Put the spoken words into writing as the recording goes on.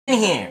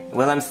here.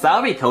 Well, I'm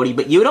sorry, Cody,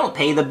 but you don't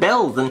pay the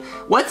bills. And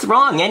what's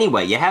wrong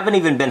anyway? You haven't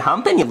even been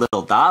humping, you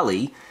little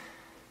dolly.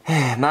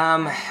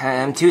 Mom,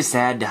 I'm too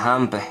sad to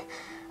hump.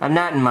 I'm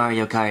not in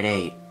Mario Kart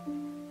 8.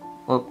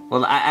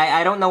 Well,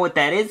 I don't know what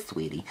that is,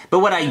 sweetie. But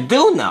what I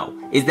do know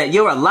is that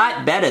you're a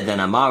lot better than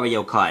a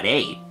Mario Kart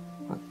 8.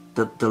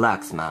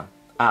 Deluxe, Mom.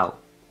 Oh.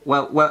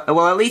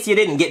 Well, at least you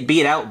didn't get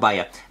beat out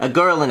by a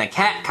girl in a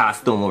cat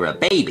costume or a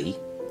baby.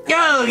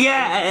 Oh,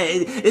 yeah.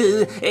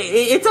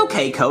 It's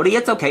okay, Cody.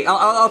 It's okay.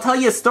 I'll tell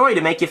you a story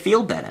to make you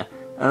feel better.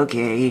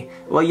 Okay.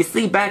 Well, you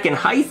see, back in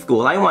high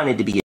school, I wanted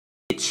to be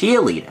a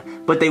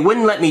cheerleader. But they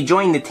wouldn't let me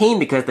join the team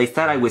because they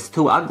said I was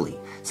too ugly.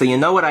 So you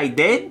know what I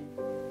did?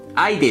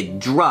 I did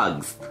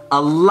drugs.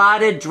 A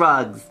lot of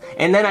drugs.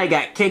 And then I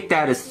got kicked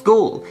out of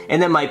school.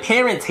 And then my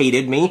parents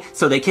hated me,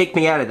 so they kicked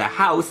me out of the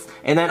house.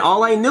 And then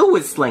all I knew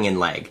was slinging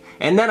leg.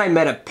 And then I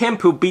met a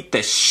pimp who beat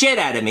the shit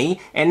out of me.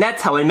 And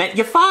that's how I met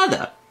your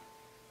father.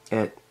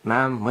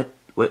 Mom,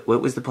 what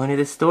was the point of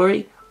this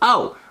story?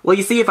 Oh, well,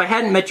 you see, if I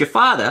hadn't met your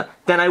father,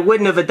 then I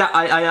wouldn't have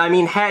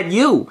had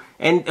you.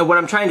 And what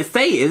I'm trying to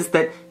say is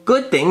that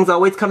good things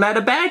always come out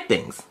of bad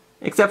things.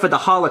 Except for the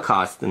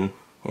Holocaust and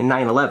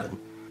 9/11.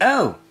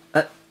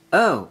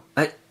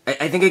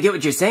 I think I get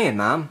what you're saying,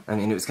 Mom. I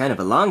mean, it was kind of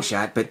a long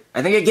shot, but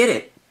I think I get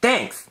it.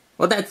 Thanks.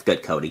 Well, that's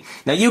good, Cody.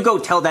 Now you go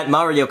tell that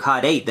Mario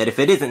Kart 8 that if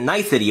it isn't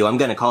nice of you, I'm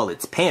gonna call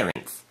its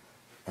parents.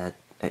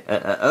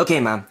 Okay,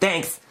 Mom.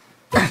 Thanks.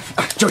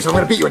 Joseph, I'm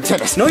gonna beat you in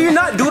tennis. No, you're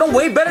not, dude. I'm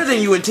way better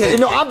than you in tennis.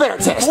 No, I'm better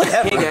at tennis.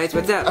 Whatever. Hey, guys,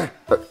 what's up?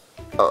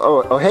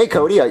 Hey,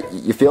 Cody.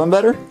 You feeling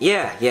better?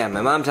 Yeah,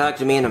 my mom talked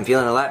to me and I'm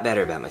feeling a lot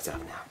better about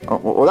myself now. Oh,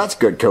 well, that's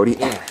good, Cody.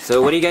 Yeah,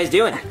 so what are you guys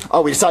doing?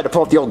 Oh, we decided to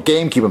pull up the old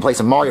GameCube and play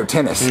some Mario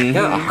Tennis.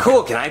 Oh,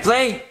 cool. Can I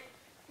play?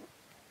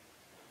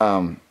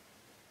 Can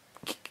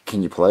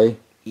you play?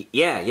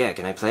 Yeah,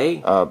 can I play?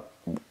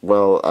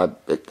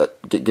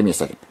 Give me a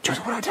second.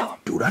 Joseph, what do I tell him?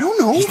 Dude, I don't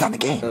know. He's not in the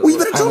game. Well, you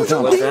better tell him What's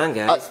something. wrong,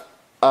 guys?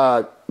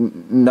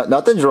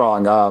 Nothing's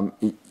wrong.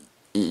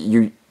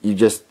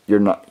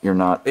 You're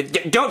not.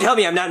 Don't tell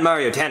me I'm not in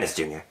Mario Tennis,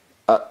 Junior.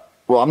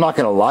 Well, I'm not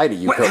gonna lie to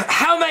you.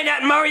 How am I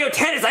not in Mario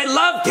Tennis? I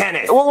love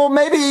tennis! Well,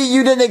 maybe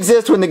you didn't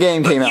exist when the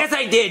game came out. Yes,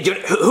 I did.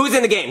 Who's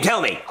in the game? Tell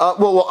me.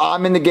 Well,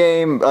 I'm in the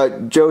game.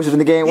 Joseph's in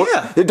the game.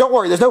 Yeah. Don't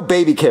worry, there's no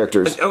baby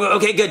characters.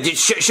 Okay, good.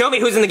 Show me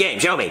who's in the game.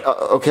 Show me.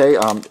 Okay,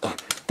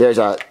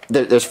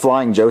 there's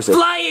Flying Joseph.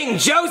 Flying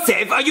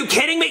Joseph? Are you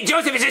kidding me?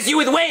 Joseph is just you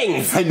with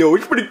wings! I know,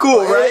 it's pretty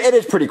cool, right? It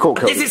is pretty cool,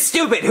 Cody. This is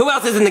stupid. Who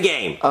else is in the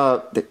game?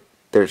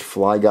 There's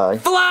Fly Guy.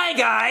 Fly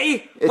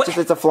Guy?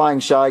 It's a flying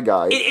Shy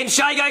Guy. And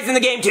Shy Guy's in the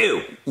game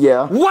too?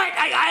 Yeah. What?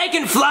 I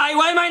can fly?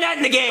 Why am I not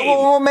in the game?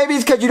 Well, maybe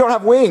it's because you don't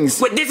have wings.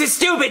 What, this is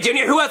stupid,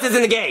 Junior. Who else is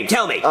in the game?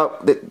 Tell me.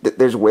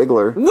 There's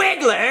Wiggler.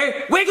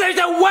 Wiggler? Wiggler's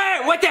a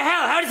worm! What the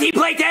hell? How does he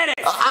play tennis?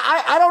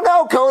 I don't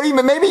know, Cody.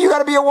 Maybe you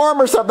gotta be a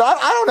worm or something. I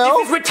don't know.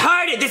 This is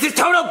retarded. This is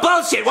total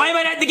bullshit. Why am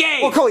I not in the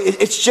game? Well, Cody,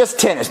 it's just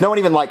tennis. No one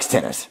even likes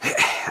tennis.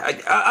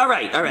 All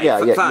right. Yeah,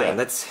 fine. yeah.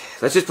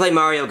 Let's just play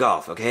Mario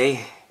Golf,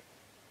 okay?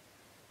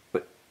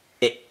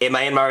 Am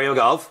I in Mario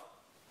Golf?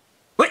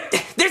 What?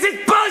 This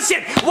is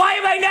bullshit! Why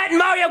am I not in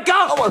Mario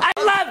Golf? I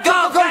love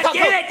golf! God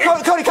damn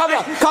it! Cody, calm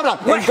down.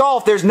 What? In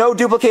golf, there's no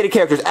duplicated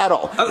characters at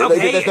all.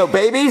 Okay. There's no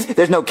babies.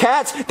 There's no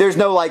cats. There's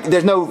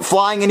no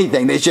flying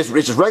anything. It's just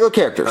regular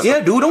characters.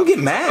 Yeah, dude, don't get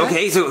mad.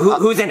 Okay, so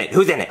who's in it?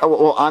 Who's in it?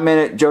 Well, I'm in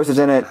it. Joseph's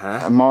in it.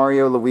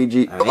 Mario,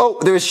 Luigi. Right. Oh,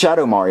 there's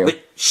Shadow Mario. But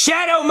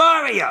Shadow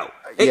Mario!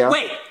 Yeah.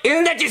 Wait,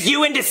 isn't that just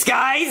you in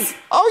disguise?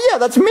 Oh yeah,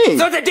 that's me.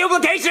 So it's a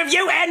duplication of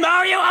you and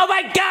Mario? Oh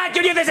my god,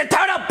 Junior, this is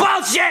total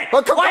bullshit!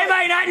 Well, Why am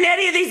I not in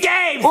any of these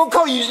games? Well,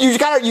 Cody, you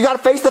gotta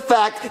face the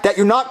fact that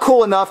you're not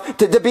cool enough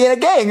to be in a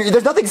game.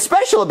 There's nothing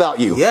special about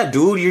you. Yeah,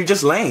 dude, you're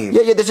just lame.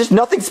 Yeah, there's just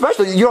nothing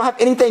special. You don't have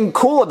anything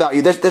cool about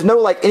you. There's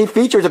no, any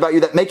features about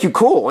you that make you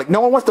cool. Like, no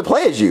one wants to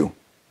play as you.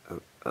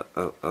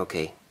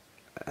 Okay.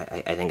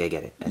 I think I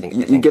get it.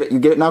 You get it? You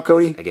get it now,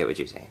 Cody? I get what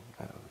you're saying.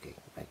 Oh, okay.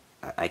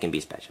 I can be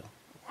special.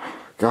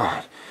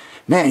 God.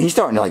 Man, he's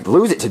starting to,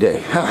 lose it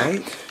today.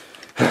 Right?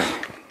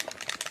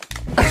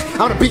 I'm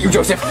gonna beat you,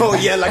 Joseph. Oh,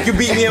 yeah, like you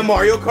beat me in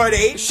Mario Kart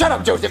 8? Shut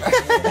up, Joseph.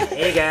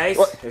 Hey, guys.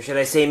 What? Or should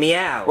I say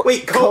meow?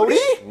 Wait, Cody?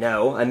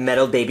 No, I'm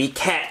Metal Baby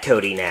Cat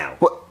Cody now.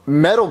 What?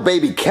 Metal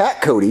Baby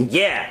Cat Cody?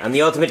 Yeah, I'm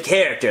the ultimate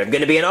character. I'm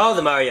gonna be in all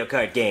the Mario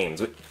Kart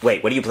games.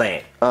 Wait, what are you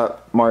playing?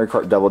 Mario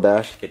Kart Double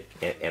Dash.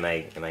 Am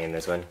I in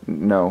this one?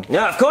 No.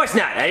 No, of course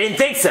not. I didn't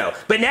think so.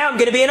 But now I'm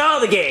gonna be in all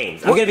the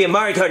games. I'm gonna be in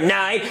Mario Kart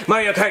 9,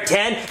 Mario Kart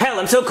 10. Hell,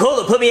 I'm so cool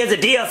they'll put me as a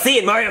DLC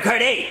in Mario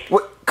Kart 8.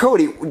 What?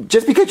 Cody,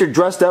 just because you're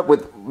dressed up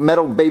with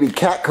Metal Baby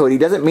Cat Cody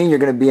doesn't mean you're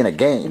gonna be in a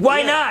game.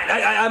 Why not?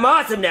 I'm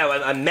awesome now.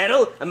 I'm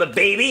metal, I'm a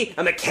baby,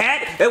 I'm a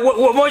cat.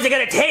 What more is it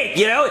gonna take,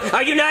 you know?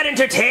 Are you not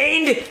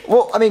entertained?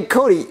 Well, I mean,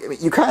 Cody,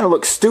 you kind of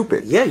look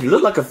stupid. Yeah, you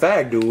look like a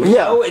fag, dude.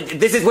 Yeah. Oh,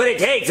 this is what it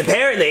takes,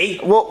 apparently.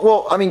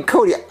 Well, I mean,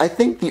 Cody, I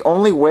think the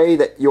only way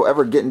that you'll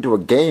ever get into a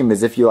game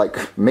is if you,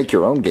 make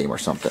your own game or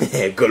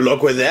something. Good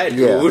luck with that,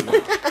 dude.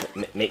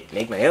 Yeah.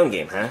 Make my own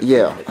game, huh?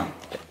 Yeah.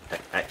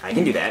 I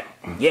can do that.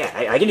 Yeah,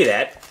 I can do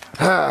that.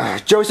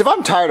 Joseph,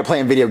 I'm tired of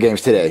playing video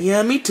games today.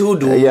 Yeah, me too,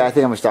 dude. Yeah, I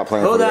think I'm gonna stop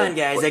playing. Hold on,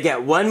 guys. I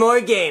got one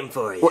more game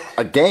for you. What,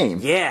 a game?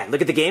 Yeah,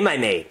 look at the game I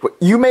made. What,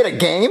 you made a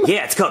game?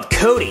 Yeah, it's called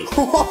Cody.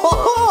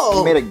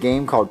 You made a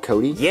game called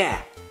Cody?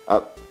 Yeah.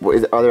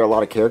 Are there a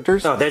lot of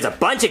characters? Oh, there's a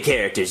bunch of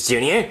characters,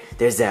 Junior.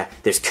 There's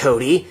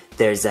Cody,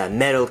 there's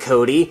Metal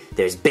Cody,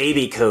 there's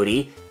Baby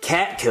Cody,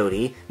 Cat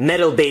Cody,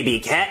 Metal Baby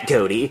Cat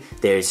Cody,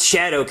 there's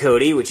Shadow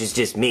Cody, which is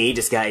just me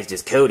disguised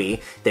as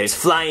Cody, there's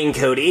Flying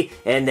Cody,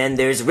 and then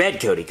there's Red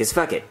Cody, cause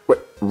fuck it.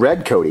 What,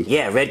 Red Cody?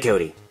 Yeah, Red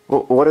Cody.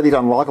 Well, what are these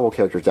unlockable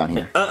characters down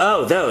here?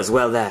 Those.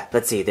 Well,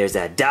 let's see. There's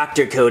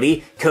Dr.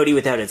 Cody, Cody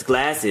without his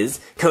glasses,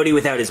 Cody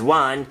without his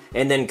wand,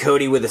 and then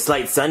Cody with a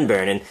slight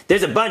sunburn, and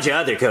there's a bunch of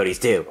other Codys,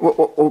 too.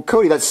 Well,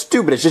 Cody, that's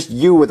stupid. It's just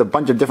you with a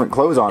bunch of different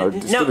clothes on.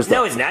 No, it's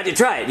not. You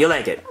try it. You'll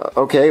like it.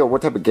 Okay, well,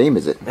 what type of game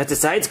is it? That's a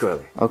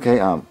side-scroller. Okay,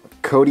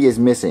 Cody is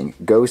missing.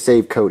 Go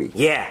save Cody.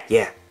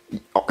 Yeah.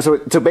 So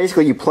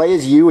basically you play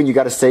as you and you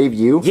gotta save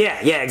you?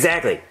 Yeah,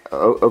 exactly.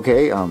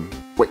 Okay,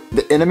 wait,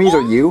 the enemies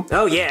are you?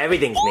 Oh yeah,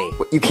 everything's me.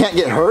 You can't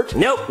get hurt?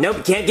 Nope, you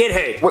can't get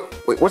hurt.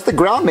 What's the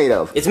ground made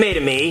of? It's made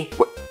of me.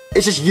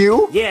 It's just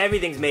you? Yeah,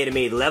 everything's made of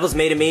me. The level's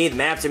made of me, the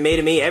maps are made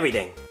of me,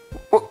 everything.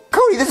 Well,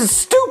 Cody, this is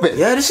stupid!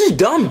 Yeah, this is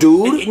dumb,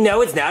 dude.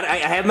 No, it's not. I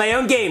have my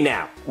own game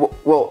now.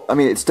 Well, I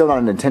mean, it's still not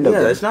a Nintendo game.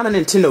 Yeah, it's not a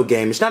Nintendo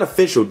game. It's not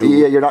official, dude.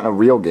 Yeah, you're not in a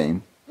real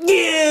game.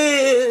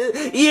 Yeah,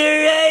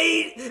 you're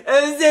right.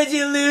 I'm such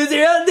a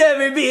loser. I'll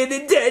never be a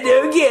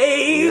Nintendo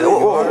game.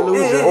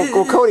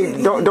 Well,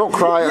 Cody, don't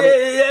cry.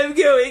 I'm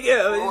going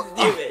home.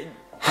 Stupid.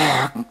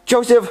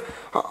 Joseph,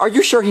 are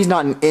you sure he's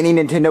not in any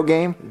Nintendo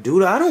game?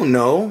 Dude, I don't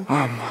know.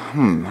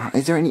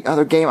 Is there any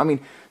other game? I mean,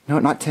 no,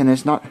 not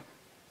tennis, not...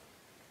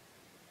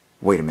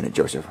 Wait a minute,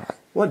 Joseph.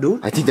 What,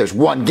 dude? I think there's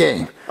one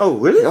game. Oh,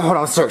 really? Hold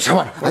on, search.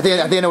 Hold on. I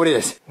think I know what it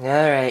is.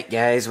 Alright,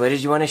 guys, what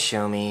did you want to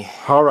show me?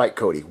 All right,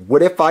 Cody.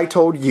 What if I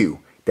told you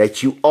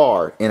that you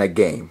are in a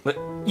game? What?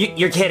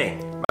 You're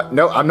kidding.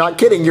 No, I'm not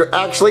kidding. You're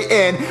actually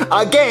in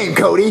a game,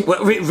 Cody.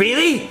 What,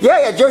 really?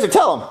 Yeah, Joseph,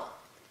 tell him.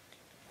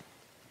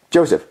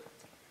 Joseph.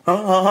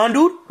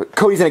 Dude?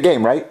 Cody's in a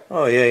game, right?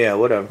 Oh, yeah,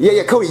 whatever.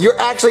 Yeah, Cody, you're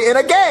actually in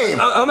a game.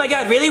 Oh my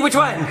god, really? Which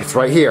one? It's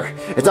right here.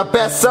 It's a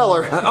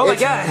bestseller. Oh my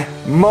god.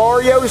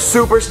 Mario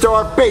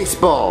Superstar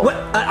Baseball. What?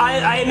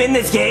 I am in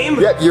this game?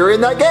 Yep, you're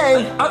in that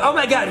game. Oh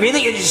my god,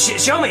 really?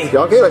 Show me.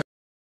 Okay,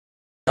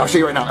 I'll show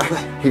you right now.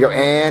 Here you go,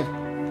 and...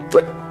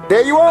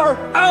 There you are!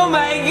 Oh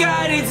my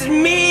god, it's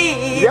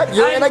me! Yep,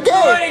 you're in a game!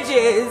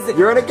 Gorgeous!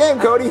 You're in a game,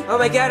 Cody! Oh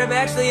my god, I'm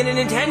actually in a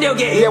Nintendo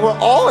game! Yeah, we're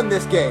all in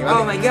this game!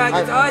 Oh my god,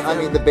 that's awesome! I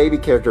mean, the baby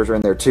characters are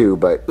in there too,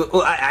 but...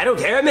 Well, I don't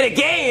care, I'm in a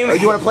game! Oh,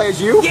 you want to play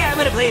as you? Yeah, I'm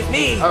gonna play as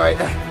me! Alright,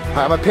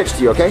 I'm gonna pitch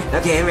to you, okay?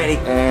 Okay, I'm ready.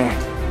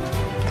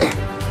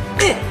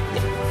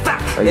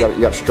 Fuck! Oh,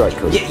 you gotta strike,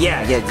 Cody.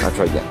 Yeah. I'll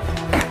try again.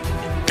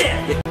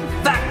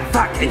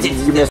 Fuck!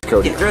 You missed,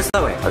 Cody. Yeah, throw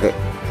slower. Okay.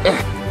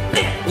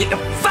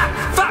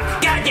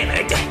 Fuck! God damn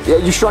it! Yeah,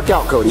 you struck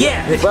out, Cody.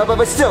 Yeah.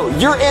 But still,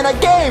 you're in a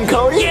game,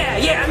 Cody!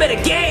 Yeah, I'm in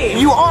a game!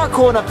 You are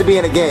cool enough to be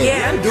in a game!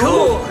 Yeah, I'm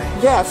cool!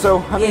 Yeah, so,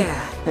 I mean,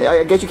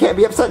 I guess you can't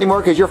be upset anymore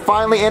because you're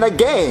finally in a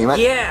game.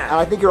 Yeah. And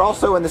I think you're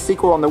also in the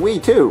sequel on the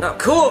Wii, too. Oh,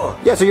 cool!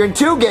 Yeah, so you're in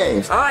 2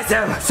 games.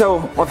 Awesome!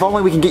 So, if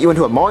only we can get you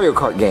into a Mario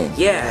Kart game.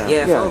 Yeah,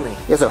 if only.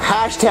 Yeah, so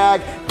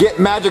hashtag get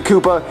Magic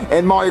Koopa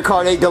and Mario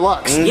Kart 8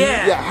 Deluxe.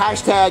 Yeah. Yeah,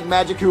 hashtag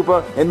Magic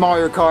Koopa and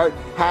Mario Kart.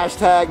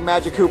 Hashtag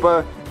Magic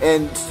Koopa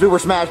and Super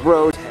Smash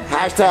Bros.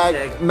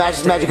 Hashtag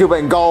Magic Koopa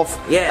and golf.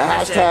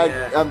 Yeah.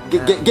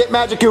 Hashtag get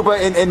Magic Koopa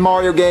in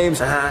Mario games.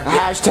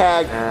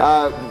 Hashtag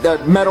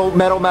metal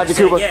Magic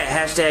Koopa.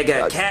 Yeah,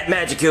 hashtag cat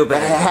Magic Koopa.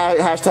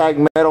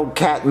 Hashtag metal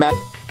cat Magic.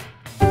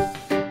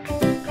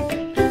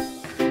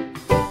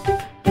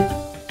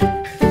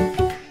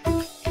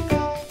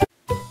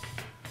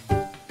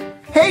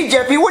 Hey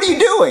Jeffy, what are you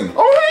doing?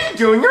 Oh, hey,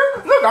 Junior.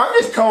 Look, I'm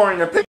just coloring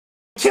a picture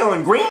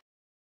killing green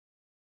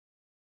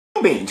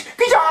beans.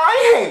 Because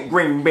I hate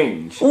green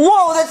beans.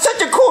 Whoa, that's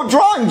such a cool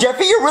drawing,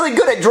 Jeffy. You're really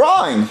good at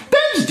drawing.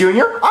 Thanks,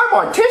 Junior. I'm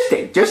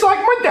autistic, just like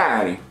my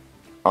daddy.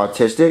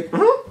 Autistic?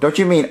 Mm-hmm. Don't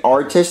you mean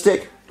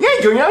artistic?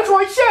 Yeah, Junior, that's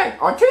what I said.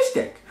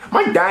 Autistic.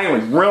 My daddy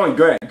was really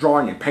good at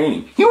drawing and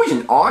painting. He was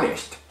an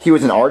artist. He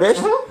was an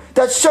artist? Mm-hmm.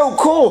 That's so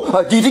cool.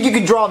 Do you think you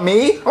could draw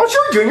me? Oh,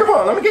 sure, Junior.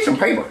 Hold on, let me get some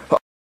paper.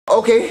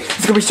 Okay,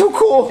 it's gonna be so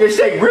cool. Just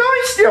stay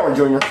really still,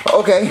 Junior.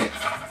 Okay.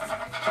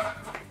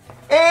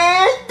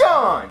 And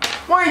done.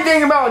 What do you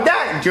think about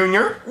that,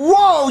 Junior?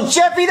 Whoa,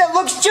 Jeffy, that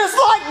looks just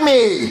like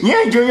me.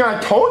 Yeah, Junior, I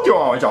told you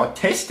I was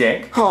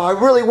autistic. Oh, I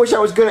really wish I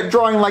was good at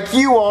drawing like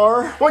you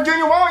are. Well,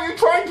 Junior, why don't you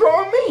try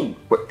drawing me?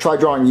 What, try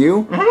drawing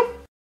you? Mm-hmm.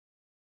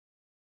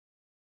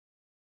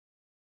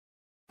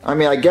 I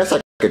mean, I guess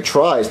I could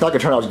try. It's not gonna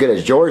turn out as good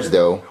as yours,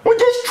 though. Well,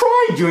 just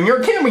try, Junior.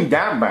 It can't be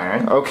that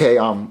bad. Okay,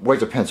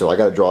 where's your pencil? I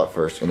gotta draw it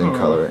first and then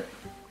color it.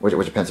 Where's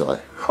your pencil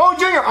at? Oh,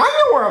 Junior, I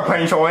know where a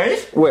pencil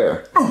is.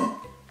 Where?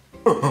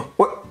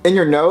 What? In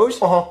your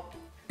nose? Uh-huh.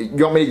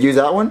 You want me to use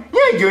that one?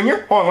 Yeah,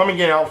 Junior. Hold on, let me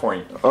get it out for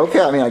you.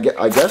 Okay, I mean, I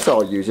guess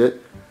I'll use it.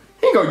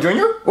 Here you go,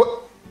 Junior. What?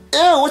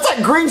 Ew, what's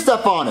that green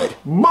stuff on it?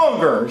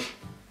 Boogers.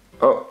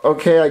 Oh,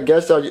 okay, I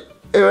guess I'll...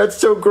 Ew, that's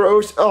so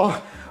gross.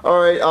 Oh,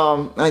 all right.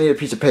 I need a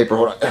piece of paper.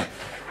 Hold on.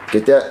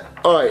 Get that.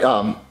 All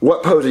right.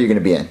 What pose are you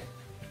gonna be in?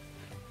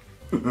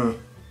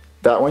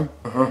 That one?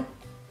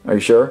 Are you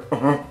sure?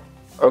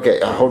 Okay.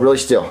 Hold really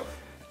still.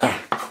 All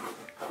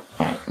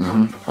right.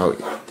 Oh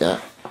yeah.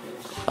 That.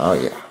 Oh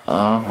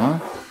yeah.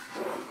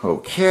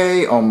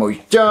 Okay.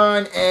 Almost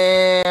done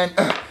and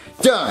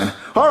done.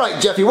 All right,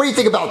 Jeffy. What do you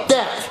think about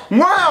that?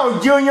 Wow,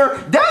 Junior,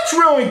 that's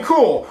really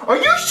cool. Are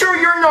you sure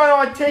you're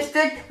not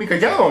autistic?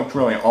 Because that looks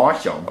really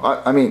awesome.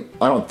 I mean,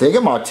 I don't think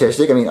I'm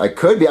autistic. I mean, I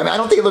could be. I mean, I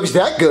don't think it looks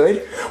that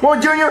good. Well,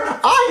 Junior,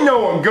 I know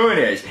what good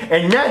is,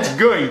 and that's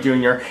good,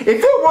 Junior. If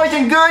it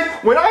wasn't good,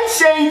 when I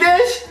say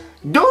this,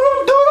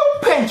 doodle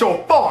doodle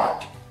pencil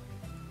fart.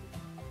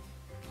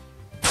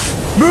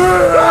 Junior,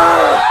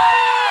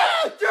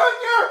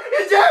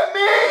 is that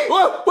me?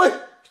 What?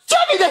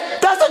 Jeffy,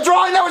 that's the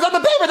drawing that was on the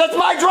paper. That's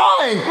my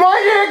drawing.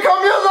 Why did it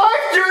come to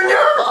life,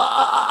 Junior?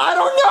 I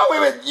don't know.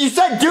 You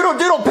said doodle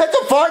doodle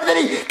pencil fart, and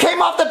then he came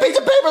off the piece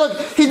of paper.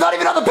 Look, he's not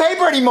even on the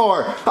paper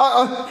anymore.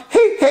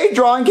 Hey,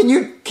 drawing, can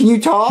you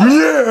talk?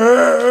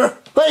 Yeah.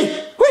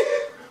 Wait.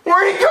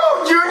 Where'd he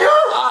go, Junior?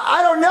 I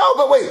don't know,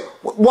 but wait.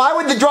 Why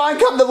would the drawing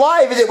come to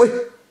life?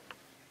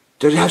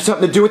 Does it have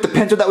something to do with the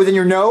pencil that was in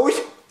your nose?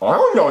 I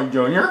don't know,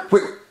 Junior.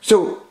 Wait,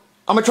 so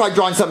I'm gonna try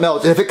drawing something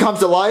else. And if it comes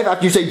to life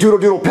after you say doodle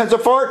doodle pencil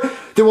fart,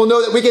 then we'll know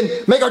that we can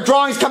make our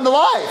drawings come to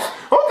life.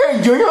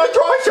 Okay, Junior, let's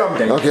draw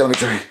something. Okay, let me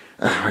try.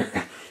 All right.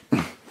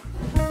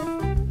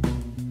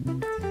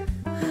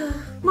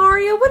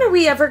 Mario, when are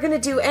we ever gonna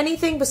do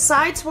anything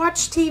besides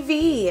watch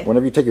TV?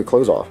 Whenever you take your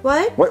clothes off.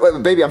 What?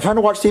 Wait, baby, I'm trying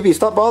to watch TV.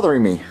 Stop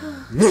bothering me.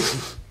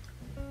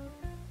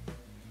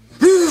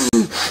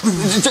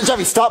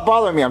 Jeffy, stop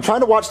bothering me. I'm trying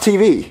to watch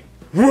TV.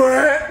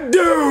 What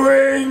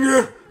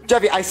doing?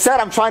 Jeffy, I said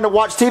I'm trying to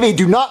watch TV.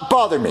 Do not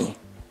bother me.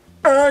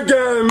 I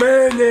got a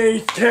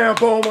mayonnaise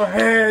tap on my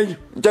head.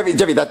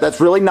 Jeffy, that's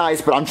really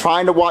nice, but I'm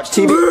trying to watch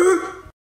TV.